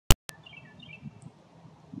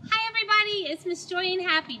everybody, it's Miss Joy and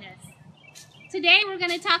Happiness. Today we're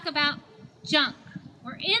going to talk about junk.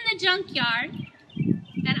 We're in the junkyard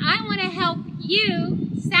and I want to help you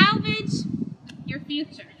salvage your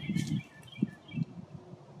future.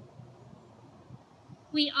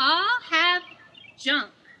 We all have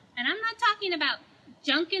junk, and I'm not talking about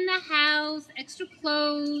junk in the house, extra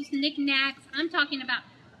clothes, knickknacks. I'm talking about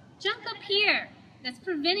junk up here that's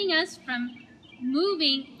preventing us from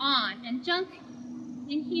moving on, and junk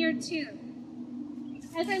in here too.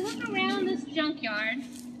 As I look around this junkyard,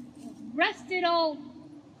 rusted old,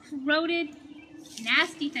 corroded,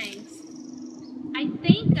 nasty things, I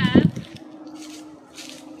think of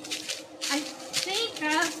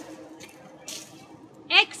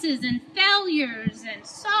exes and failures and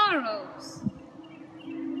sorrows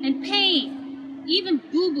and pain, even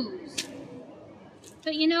boo-boos.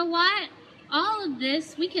 But you know what? All of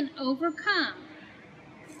this we can overcome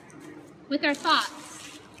with our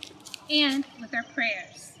thoughts and with our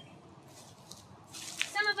prayers.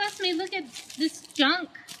 Some of us may look at this junk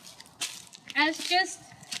as just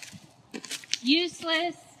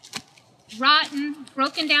useless, rotten,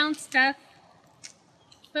 broken down stuff.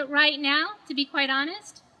 But right now, to be quite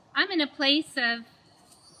honest, I'm in a place of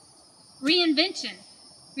reinvention,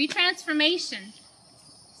 retransformation.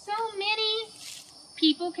 So many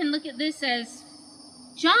people can look at this as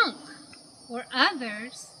junk, or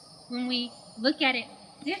others, when we look at it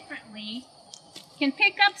differently, can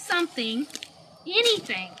pick up something,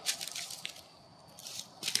 anything,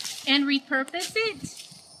 and repurpose it,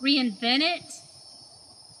 reinvent it,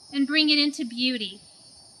 and bring it into beauty.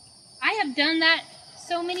 I have done that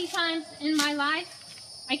so many times in my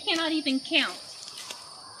life, I cannot even count.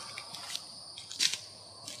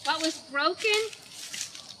 What was broken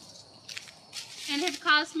and has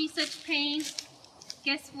caused me such pain,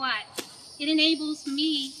 guess what? It enables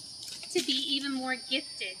me to be even more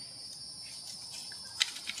gifted.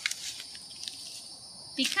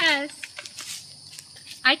 Because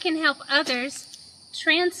I can help others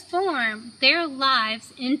transform their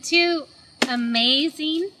lives into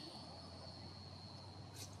amazing,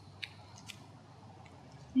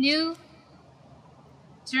 new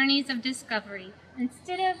journeys of discovery.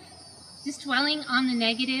 Instead of just dwelling on the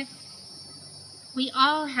negative, we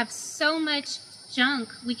all have so much junk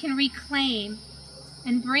we can reclaim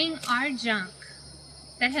and bring our junk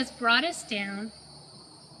that has brought us down,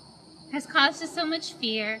 has caused us so much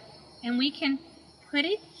fear, and we can put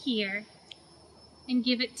it here and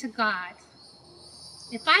give it to God.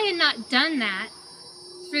 If I had not done that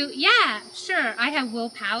through, sure, I have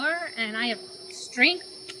willpower and I have strength,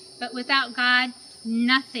 but without God,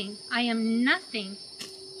 nothing. I am nothing.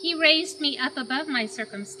 He raised me up above my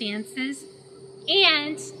circumstances,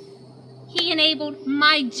 and He enabled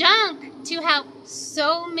my junk to help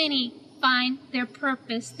so many find their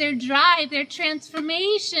purpose, their drive, their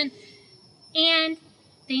transformation, and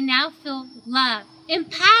they now feel loved,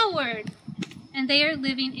 empowered, and they are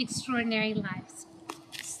living extraordinary lives.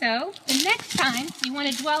 So, the next time you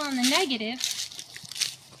want to dwell on the negative,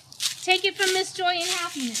 take it from Miss Joy and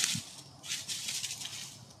Happiness.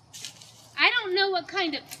 I don't know what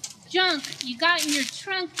kind of junk you got in your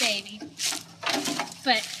trunk, baby,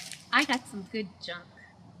 but I got some good junk.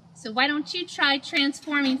 So why don't you try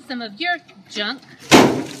transforming some of your junk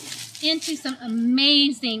into some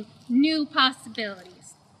amazing new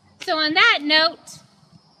possibilities. So on that note,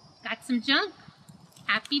 got some junk?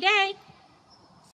 Happy day!